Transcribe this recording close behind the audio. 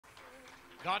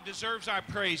God deserves our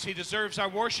praise. He deserves our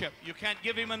worship. You can't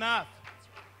give him enough.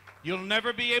 You'll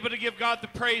never be able to give God the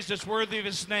praise that's worthy of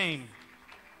his name.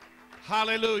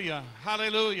 Hallelujah,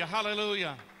 hallelujah,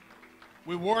 hallelujah.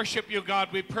 We worship you, God.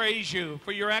 We praise you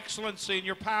for your excellency and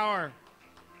your power.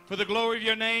 For the glory of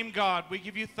your name, God. We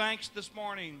give you thanks this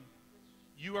morning.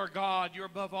 You are God. You're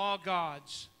above all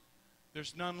gods.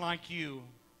 There's none like you.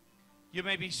 You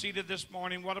may be seated this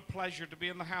morning. What a pleasure to be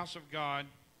in the house of God.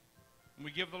 And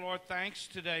we give the Lord thanks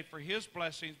today for his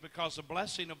blessings, because the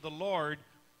blessing of the Lord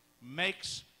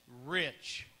makes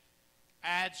rich,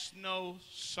 adds no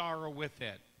sorrow with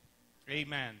it.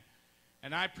 Amen.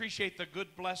 And I appreciate the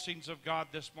good blessings of God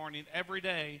this morning. Every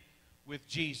day with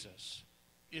Jesus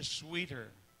is sweeter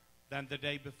than the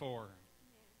day before.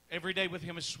 Every day with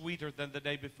him is sweeter than the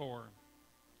day before.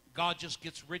 God just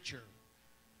gets richer,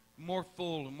 more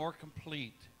full and more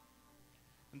complete.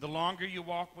 And the longer you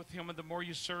walk with him and the more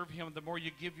you serve him, the more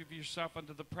you give of yourself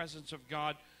unto the presence of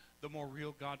God, the more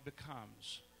real God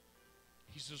becomes.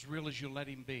 He's as real as you let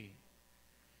him be.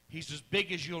 He's as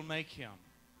big as you'll make him.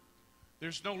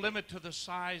 There's no limit to the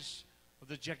size of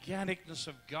the giganticness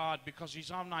of God, because he's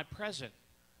omnipresent.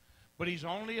 But he's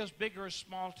only as big or as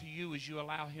small to you as you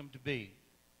allow him to be.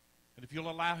 And if you'll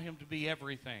allow him to be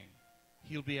everything,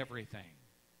 he'll be everything.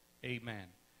 Amen.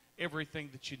 Everything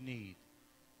that you need,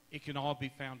 it can all be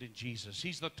found in Jesus.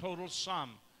 He's the total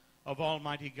sum of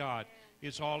Almighty God.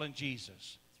 It's all in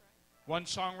Jesus. One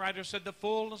songwriter said, the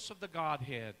fullness of the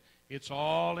Godhead, it's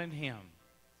all in him.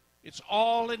 It's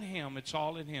all in him. It's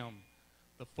all in him.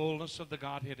 The fullness of the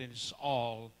Godhead, and it's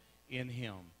all in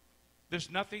him.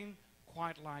 There's nothing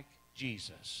quite like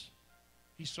Jesus.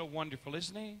 He's so wonderful,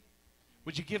 isn't he?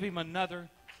 Would you give him another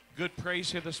good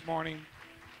praise here this morning?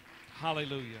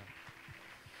 Hallelujah.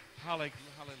 Hallelujah.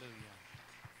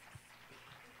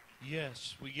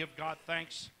 Yes, we give God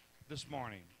thanks this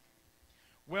morning.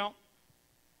 Well,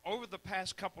 over the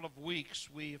past couple of weeks,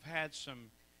 we've had some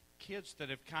kids that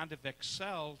have kind of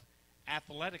excelled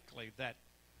athletically. That,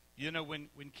 you know, when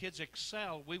kids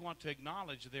excel, we want to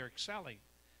acknowledge they're excelling.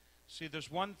 See,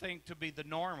 there's one thing to be the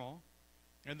normal,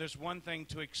 and there's one thing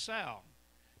to excel.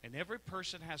 And every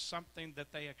person has something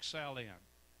that they excel in.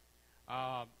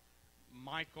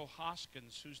 Michael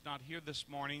Hoskins, who's not here this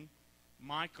morning,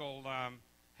 Michael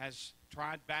has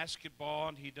tried basketball,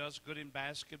 and he does good in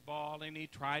basketball, and he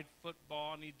tried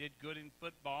football, and he did good in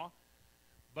football.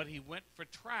 But he went for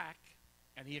track,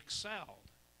 and he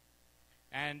excelled.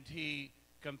 And he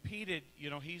competed, you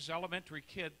know, he's an elementary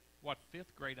kid, what,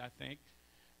 5th grade, I think.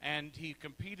 And he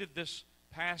competed this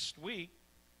past week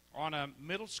on a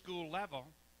middle school level.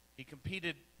 He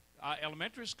competed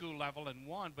elementary school level and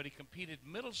won, but he competed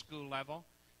middle school level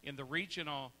in the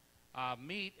regional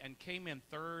meet and came in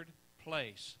 3rd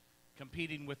place,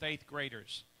 competing with 8th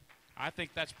graders. I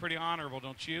think that's pretty honorable,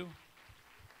 don't you?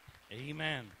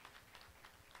 Amen.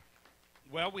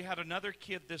 Well, we had another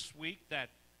kid this week that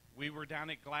we were down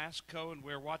at Glasgow, and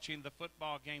we were watching the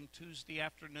football game Tuesday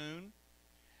afternoon.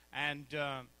 And,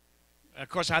 of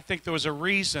course, I think there was a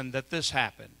reason that this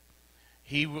happened.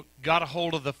 He got a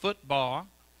hold of the football,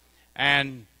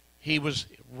 and he was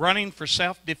running for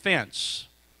self-defense.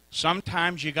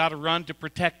 Sometimes you got to run to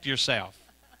protect yourself.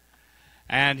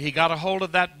 And he got a hold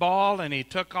of that ball, and he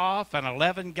took off, and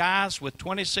 11 guys with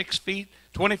 22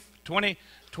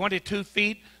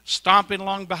 feet stomping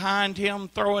along behind him,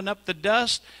 throwing up the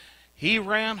dust. He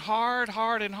ran hard,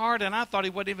 and I thought he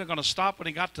wasn't even going to stop when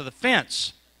he got to the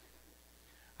fence.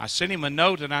 I sent him a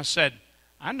note, and I said,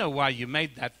 I know why you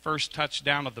made that first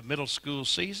touchdown of the middle school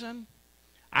season.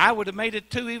 I would have made it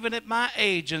too, even at my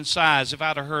age and size, if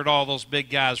I'd have heard all those big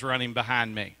guys running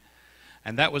behind me.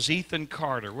 And that was Ethan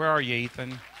Carter. Where are you,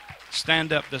 Ethan?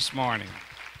 Stand up this morning.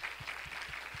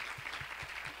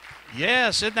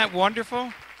 Yes, isn't that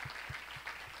wonderful?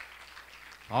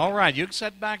 All right, you can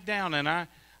sit back down. And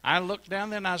I looked down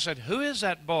there and I said, who is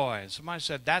that boy? And somebody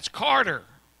said, that's Carter.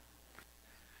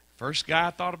 First guy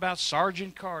I thought about,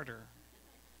 Sergeant Carter.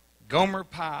 Gomer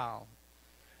Pyle.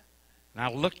 And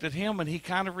I looked at him, and he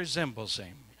kind of resembles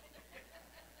him.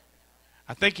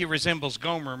 I think he resembles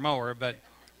Gomer more, but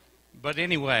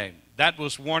anyway, that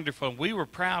was wonderful. We were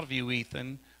proud of you,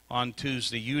 Ethan, on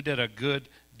Tuesday. You did a good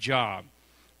job.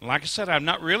 Like I said, I'm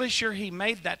not really sure he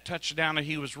made that touchdown or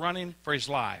he was running for his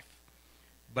life.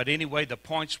 But anyway, the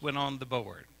points went on the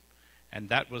board. And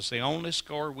that was the only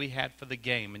score we had for the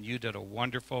game, and you did a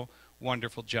wonderful,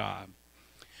 wonderful job.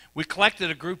 We collected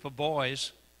a group of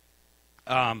boys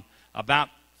about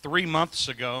 3 months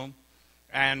ago,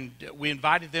 and we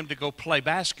invited them to go play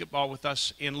basketball with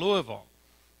us in Louisville.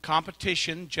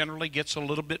 Competition generally gets a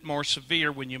little bit more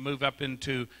severe when you move up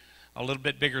into a little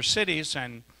bit bigger cities,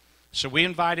 and So we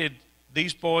invited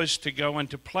these boys to go and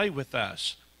to play with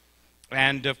us.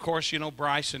 And, of course, you know,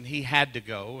 Bryson, he had to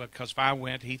go because if I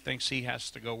went, he thinks he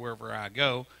has to go wherever I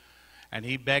go. And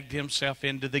he begged himself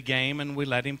into the game, and we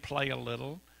let him play a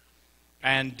little.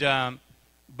 And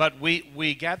but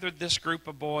we gathered this group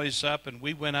of boys up, and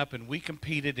we went up and we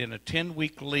competed in a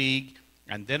 10-week league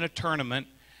and then a tournament,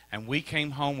 and we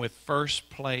came home with first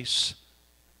place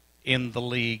in the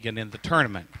league and in the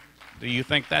tournament. Do you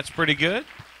think that's pretty good?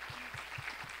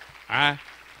 I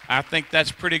think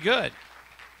that's pretty good.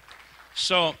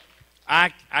 So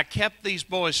I kept these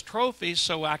boys' trophies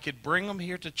so I could bring them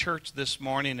here to church this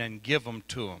morning and give them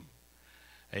to them.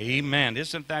 Amen.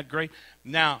 Isn't that great?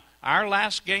 Now, our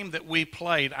last game that we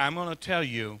played, I'm going to tell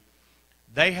you,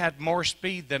 they had more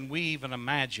speed than we even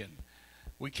imagined.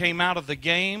 We came out of the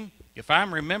game, if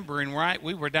I'm remembering right,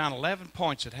 we were down 11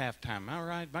 points at halftime. Am I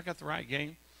right? Have I got the right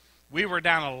game? We were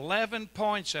down 11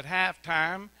 points at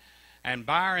halftime, and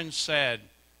Byron said,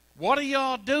 "What are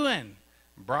y'all doing?"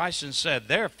 Bryson said,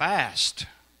 "They're fast."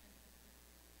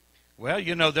 Well,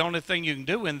 you know, the only thing you can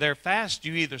do when they're fast,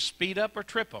 you either speed up or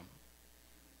trip them.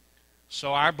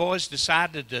 So our boys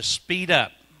decided to speed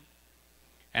up.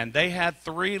 And they had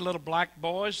 3 little black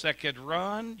boys that could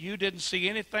run. You didn't see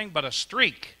anything but a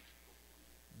streak.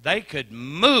 They could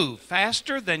move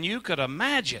faster than you could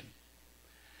imagine.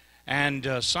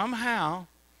 And somehow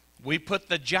we put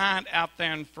the giant out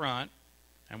there in front,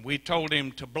 and we told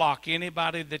him to block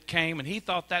anybody that came, and he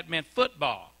thought that meant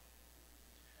football.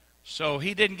 So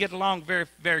he didn't get along very,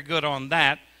 very good on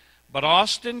that. But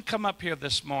Austin, come up here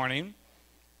this morning.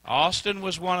 Austin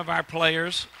was one of our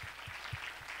players.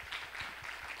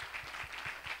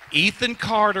 Ethan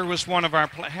Carter was one of our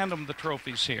players. Hand them the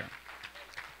trophies here.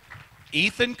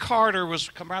 Ethan Carter was,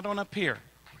 come right on up here.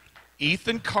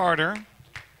 Ethan Carter,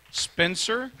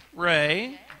 Spencer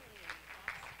Ray.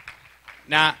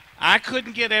 Now, I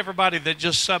couldn't get everybody that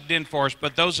just subbed in for us,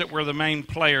 but those that were the main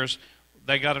players,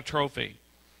 they got a trophy.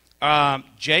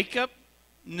 Jacob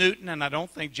Newton, and I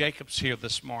don't think Jacob's here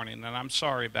this morning, and I'm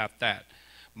sorry about that.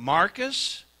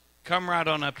 Marcus, come right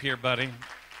on up here, buddy.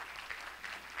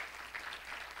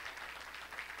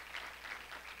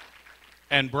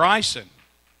 And Bryson.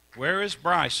 Where is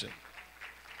Bryson?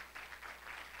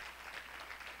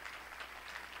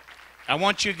 I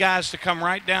want you guys to come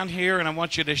right down here, and I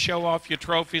want you to show off your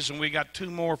trophies, and we got 2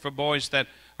 more for boys that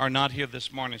are not here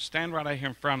this morning. Stand right out here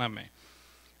in front of me.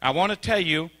 I want to tell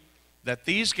you that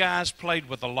these guys played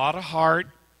with a lot of heart.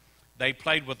 They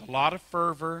played with a lot of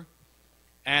fervor.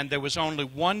 And there was only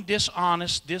one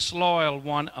dishonest, disloyal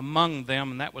one among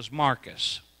them, and that was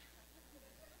Marcus.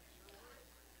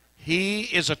 He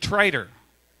is a traitor.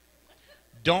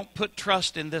 Don't put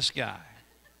trust in this guy.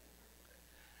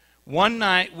 One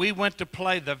night, we went to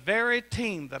play the very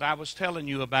team that I was telling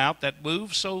you about that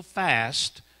moved so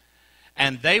fast,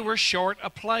 and they were short a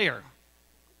player.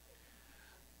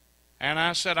 And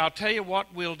I said, I'll tell you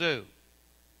what we'll do.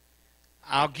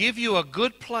 I'll give you a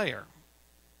good player.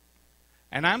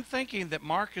 And I'm thinking that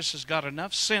Marcus has got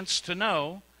enough sense to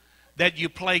know that you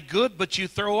play good, but you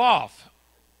throw off.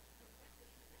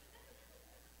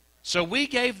 So we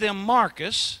gave them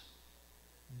Marcus.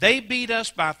 They beat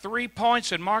us by 3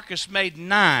 points, and Marcus made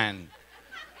 9.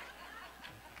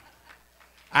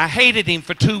 I hated him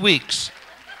for 2 weeks,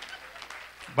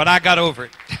 but I got over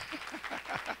it.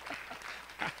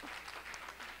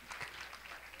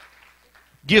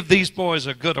 Give these boys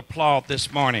a good applause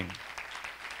this morning.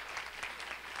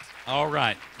 All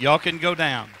right, y'all can go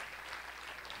down.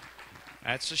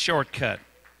 That's a shortcut.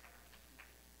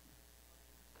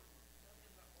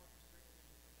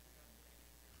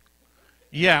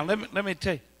 Yeah, let me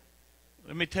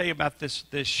tell you about this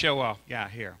show-off guy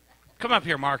here. Come up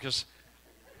here, Marcus.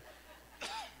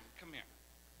 Come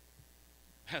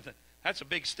here. That's a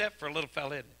big step for a little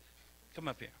fella, isn't it? Come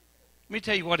up here. Let me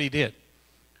tell you what he did.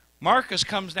 Marcus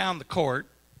comes down the court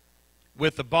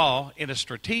with the ball in a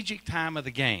strategic time of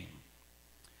the game.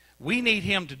 We need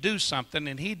him to do something,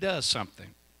 and he does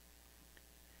something.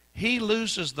 He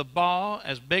loses the ball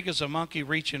as big as a monkey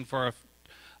reaching for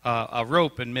a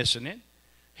rope and missing it.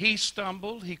 He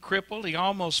stumbled, he crippled, he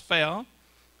almost fell.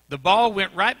 The ball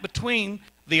went right between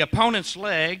the opponent's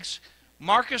legs.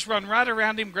 Marcus run right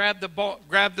around him, grabbed the ball,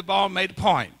 and made a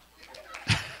point.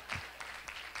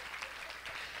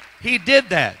 He did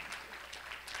that.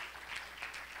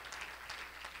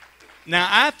 Now,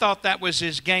 I thought that was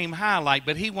his game highlight,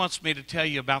 but he wants me to tell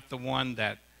you about the one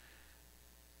that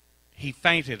he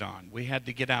fainted on. We had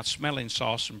to get out smelling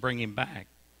sauce and bring him back.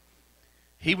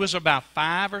 He was about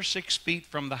 5 or 6 feet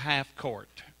from the half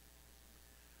court.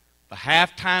 The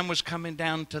halftime was coming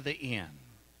down to the end.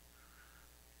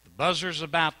 The The buzzer's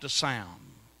about to sound.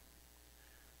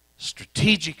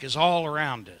 Strategic is all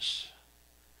around us.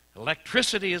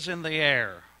 Electricity is in the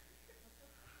air.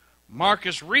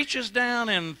 Marcus reaches down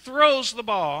and throws the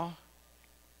ball.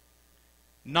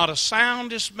 Not a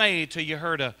sound is made till you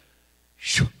heard a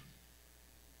shoo.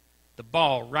 The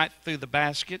ball right through the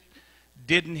basket.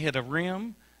 Didn't hit a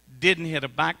rim. Didn't hit a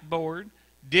backboard.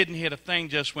 Didn't hit a thing.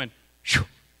 Just went shoo.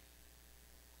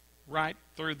 Right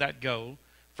through that goal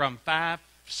from 5,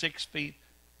 6 feet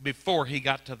before he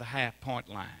got to the half-point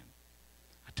line.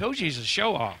 I told you he's a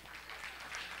show-off.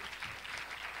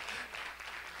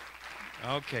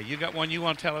 Okay, you got one you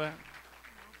want to tell about?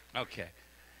 Okay.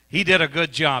 He did a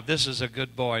good job. This is a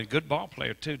good boy. Good ball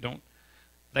player, too.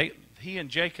 He and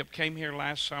Jacob came here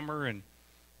last summer,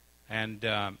 and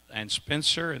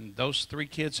Spencer, and those 3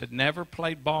 kids had never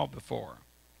played ball before.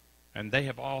 And they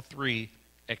have all 3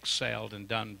 excelled and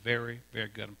done very, very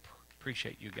good.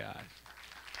 Appreciate you guys.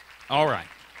 All right.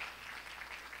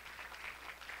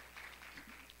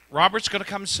 Robert's going to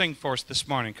come and sing for us this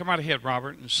morning. Come right ahead,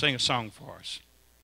 Robert, and sing a song for us.